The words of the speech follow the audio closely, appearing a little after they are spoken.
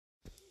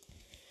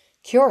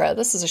Kia ora,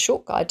 this is a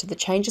short guide to the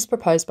changes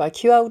proposed by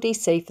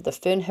QLDC for the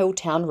Fernhill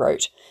town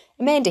route.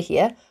 Amanda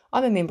here,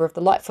 I'm a member of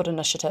the Lightfoot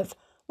Initiative.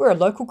 We're a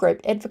local group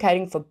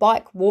advocating for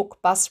bike,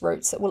 walk, bus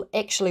routes that will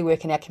actually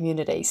work in our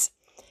communities.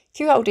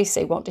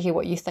 QLDC want to hear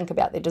what you think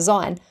about their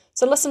design,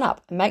 so listen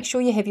up and make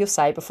sure you have your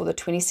say before the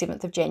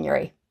 27th of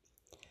January.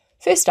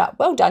 First up,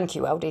 well done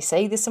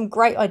QLDC, there's some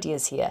great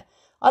ideas here.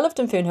 I lived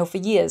in Fernhill for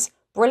years,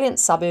 brilliant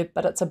suburb,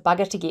 but it's a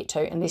bugger to get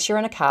to unless you're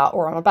in a car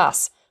or on a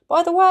bus.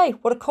 By the way,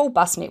 what a cool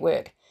bus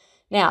network.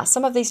 Now,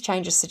 some of these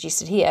changes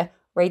suggested here,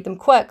 read them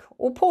quick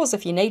or pause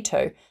if you need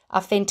to,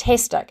 are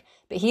fantastic,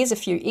 but here's a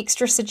few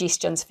extra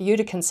suggestions for you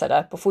to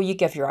consider before you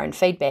give your own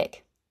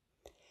feedback.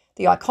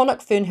 The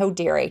iconic Fernhill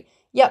Dairy.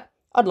 Yep,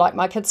 I'd like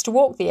my kids to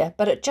walk there,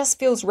 but it just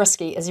feels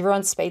risky as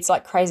everyone speeds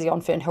like crazy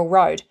on Fernhill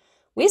Road.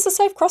 Where's the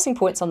safe crossing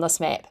points on this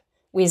map?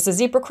 Where's the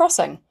zebra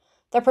crossing?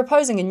 They're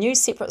proposing a new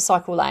separate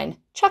cycle lane.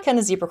 Chuck in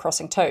a zebra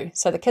crossing too,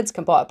 so the kids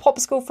can buy a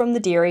popsicle from the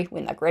dairy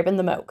when they're grabbing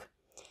the milk.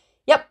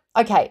 Yep,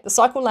 okay, the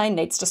cycle lane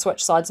needs to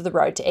switch sides of the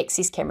road to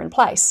access Cameron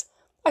Place.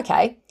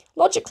 Okay,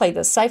 logically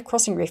the safe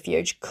crossing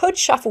refuge could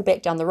shuffle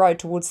back down the road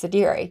towards the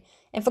dairy,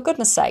 and for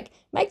goodness sake,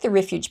 make the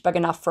refuge big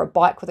enough for a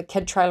bike with a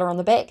kid trailer on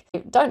the back.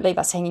 Don't leave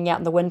us hanging out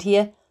in the wind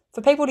here.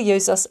 For people to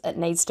use this, it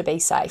needs to be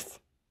safe.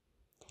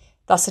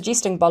 They're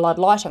suggesting bollard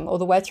lighting all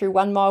the way through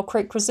 1 Mile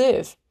Creek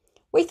Reserve.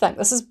 We think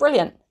this is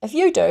brilliant. If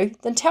you do,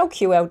 then tell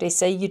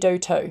QLDC you do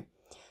too.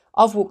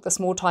 I've walked this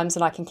more times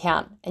than I can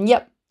count, and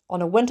yep,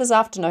 on a winter's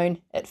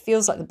afternoon, it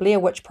feels like the Blair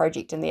Witch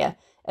Project in there.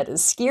 It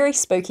is scary,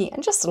 spooky,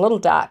 and just a little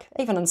dark,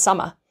 even in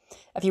summer.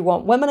 If you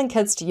want women and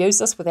kids to use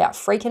this without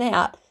freaking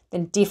out,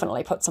 then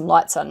definitely put some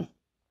lights in.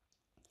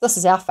 This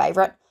is our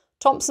favourite.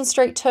 Thompson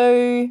Street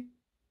to...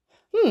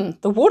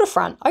 the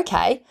waterfront,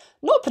 okay.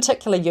 Not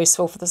particularly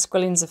useful for the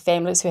squillions of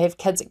families who have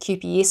kids at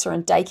QPS or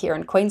in daycare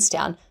in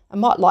Queenstown and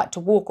might like to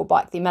walk or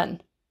bike them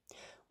in.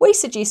 We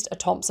suggest a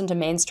Thompson to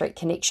Man Street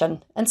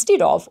connection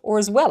instead of or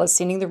as well as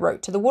sending the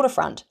route to the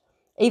waterfront.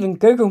 Even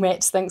Google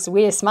Maps thinks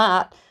we're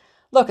smart.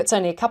 Look, it's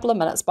only a couple of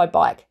minutes by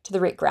bike to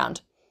the rec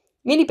ground.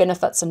 Many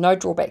benefits and no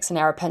drawbacks in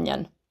our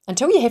opinion,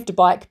 until you have to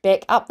bike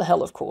back up the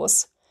hill, of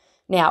course.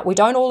 Now, we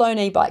don't all own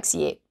e-bikes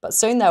yet, but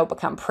soon they'll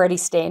become pretty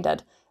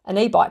standard. An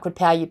e-bike would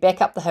power you back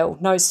up the hill,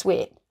 no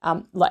sweat.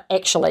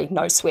 Actually,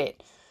 no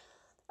sweat.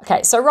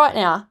 Okay, so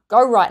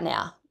go right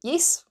now.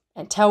 Yes,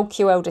 and tell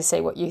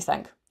QLDC what you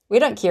think. We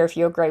don't care if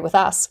you agree with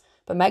us,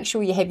 but make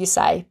sure you have your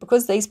say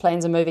because these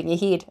plans are moving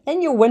ahead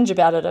and you'll whinge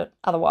about it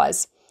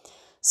otherwise.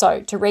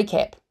 So, to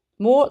recap,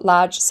 more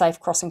large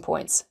safe crossing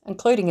points,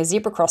 including a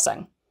zebra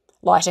crossing,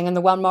 lighting in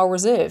the 1 Mile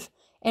Reserve,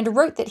 and a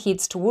route that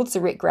heads towards the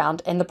rec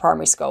ground and the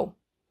primary school.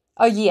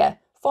 Oh yeah,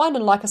 find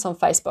and like us on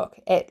Facebook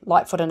at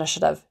Lightfoot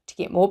Initiative to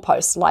get more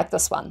posts like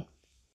this one.